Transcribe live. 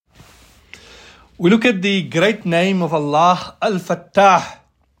We look at the great name of Allah, Al-Fattaah,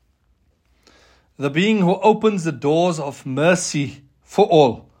 the being who opens the doors of mercy for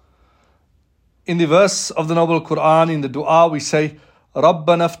all. In the verse of the Noble Quran, in the dua, we say,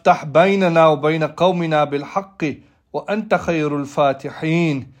 رَبَّنَا افْتَحْ بَيْنَنَا وَبَيْنَ قَوْمِنَا بِالْحَقِّ وَأَنْتَ خَيْرُ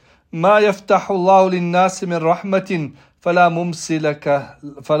الْفَاتِحِينَ مَا يَفْتَحُ اللَّهُ لِلنَّاسِ مِنْ رَحْمَةٍ فَلَا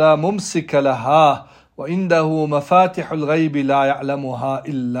مُمْسِكَ لَهَا وَإِنْدَهُ مَفَاتِحُ الْغَيْبِ لَا يَعْلَمُهَا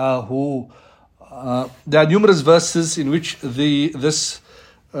إِلَّا هُ. There are numerous verses in which this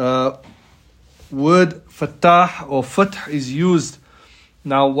word Fattaah or Fath is used.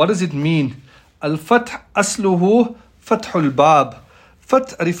 Now, what does it mean? Al-Fath asluhu Fathul Bab.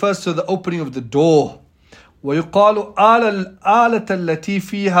 Fath refers to the opening of the door. ويقال الآلة التي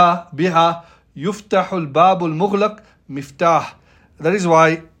فيها بها يفتح الباب المغلق مفتاح. That is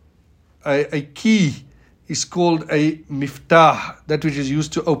why a key is called a miftah, that which is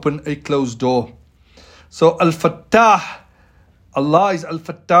used to open a closed door. So Al-Fattaah, Allah is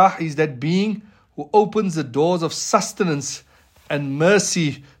Al-Fattaah, is that being who opens the doors of sustenance and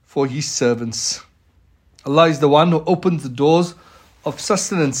mercy for His servants. Allah is the one who opens the doors of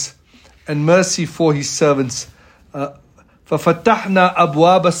sustenance and mercy for His servants. فَفَتَحْنَا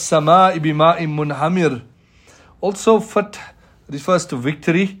أَبْوَابَ السَّمَاءِ بِمَاءٍ مُنْهَمِرٍ. Also, Fath refers to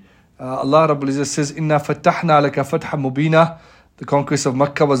victory. Allah Rabbul Izzah says, إِنَّا فَتَحْنَا لَكَ فَتْحًا مُبِينًا. The conquest of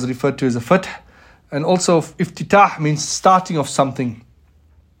Makkah was referred to as a Fath. And also, iftitah means starting of something,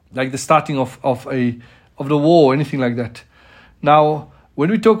 like the starting of the war, anything like that. Now, when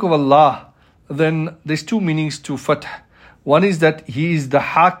we talk of Allah, then there's two meanings to Fath. One is that He is the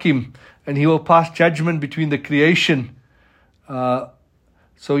Hakim, and He will pass judgment between the creation.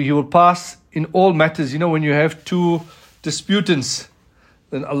 So He will pass in all matters. You know, when you have two disputants,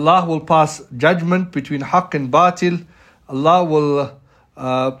 then Allah will pass judgment between Haqq and Batil. Allah will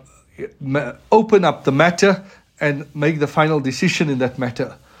open up the matter and make the final decision in that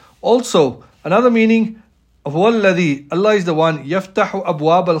matter. Also, another meaning of Walladhi, Allah is the one, يَفْتَحُ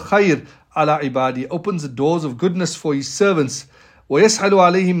أَبْوَابَ الْخَيْرِ عَلَى عِبَادِهِ, opens the doors of goodness for His servants. وَيَسْحَلُ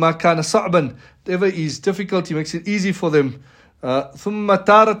عَلَيْهِمْ مَا كَانَ صَعْبًا, whatever is difficult, He makes it easy for them. ثُمَّ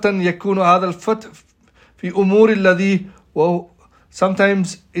تَارَةً يَكُونُ هَذَا الْفَتْحِ فِي أُمُورِ الَّذِي.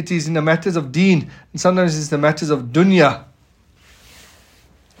 Sometimes it is in the matters of deen, and sometimes it's the matters of dunya.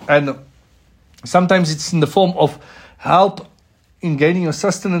 And sometimes it's in the form of help in gaining your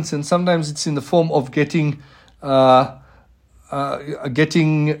sustenance, and sometimes it's in the form of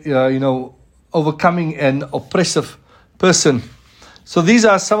overcoming an oppressive person. So these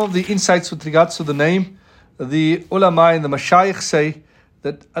are some of the insights with regards to the name. The ulama and the mashayikh say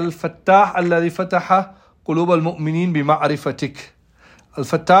that Al-Fattaah alladhi fataha qulub al-mu'minin bima'rifatik.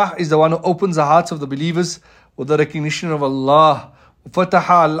 Al-Fattaah is the one who opens the hearts of the believers with the recognition of Allah.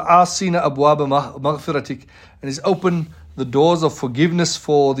 Fataha al-asina abwaba maghfiratik, and is open the doors of forgiveness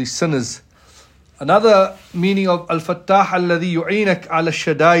for the sinners. Another meaning of Al-Fattaah alladhi yu'inak ala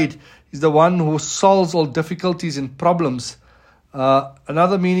shadaid is the one who solves all difficulties and problems.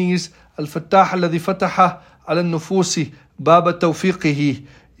 Another meaning is Al-Fattaah alladhi fataha ala nufusi baba tawfiqihi.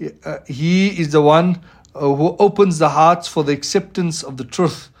 He is the one who opens the hearts for the acceptance of the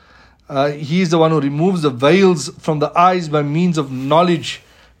truth. He is the one who removes the veils from the eyes by means of knowledge.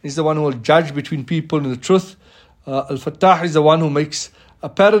 He is the one who will judge between people in the truth. Al-Fattaah is the one who makes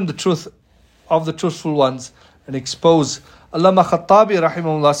apparent the truth of the truthful ones and expose. Allama Khattabi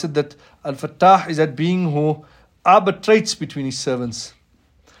rahimahullah said that Al-Fattaah is that being who arbitrates between his servants.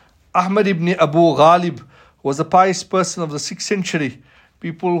 Ahmad ibn Abu Ghalib was a pious person of the 6th century.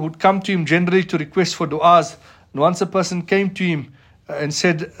 People would come to him generally to request for du'as. And once a person came to him and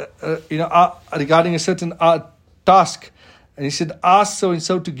said, regarding a certain task, and he said, ask so and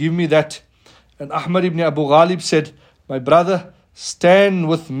so to give me that. And Ahmad ibn Abu Ghalib said, my brother, stand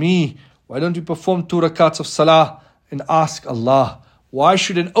with me. Why don't you perform 2 rakats of salah and ask Allah? Why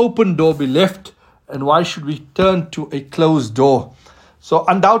should an open door be left, and why should we turn to a closed door? So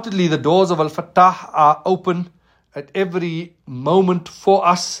undoubtedly the doors of Al-Fattaah are open at every moment for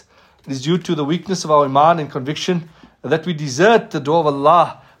us. It is due to the weakness of our iman and conviction that we desert the door of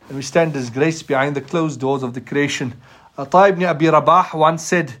Allah and we stand disgraced behind the closed doors of the creation. Fattaah ibn Abi Rabah once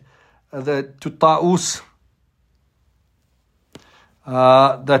said to Ta'us,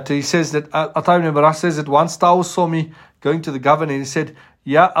 that he says that Fattaah ibn Abi Rabah says that once Ta'us saw me going to the governor, and he said,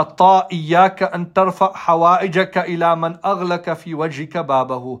 Ya Fattaah, iyyaka an tarfa hawaijaka ila man aghlaka fi wajhika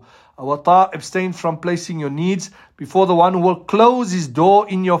babahu. Fattaah, abstain from placing your needs before the one who will close his door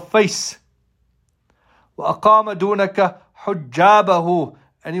in your face. Wa aqama dunaka hujjabahu,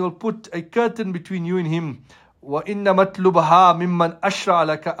 and he will put a curtain between you and him. وَإِنَّ مَطْلُبَهَا مِمَّنْ أَشْرَعَ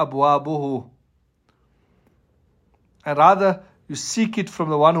لَكَ أَبْوَابُهُ. and rather you seek it from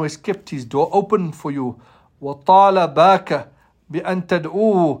the one who has kept his door open for you. وَطَالَبَاكَ بِأَن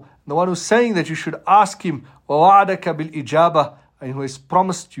تَدْعُوهُ, the one who's saying that you should ask him. وَوَعَدَكَ بِالْإِجَابَةِ, and who has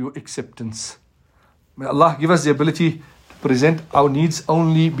promised you acceptance. May Allah give us the ability to present our needs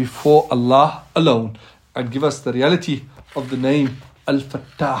only before Allah alone, and give us the reality of the name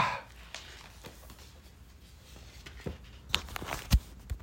Al-Fattaah.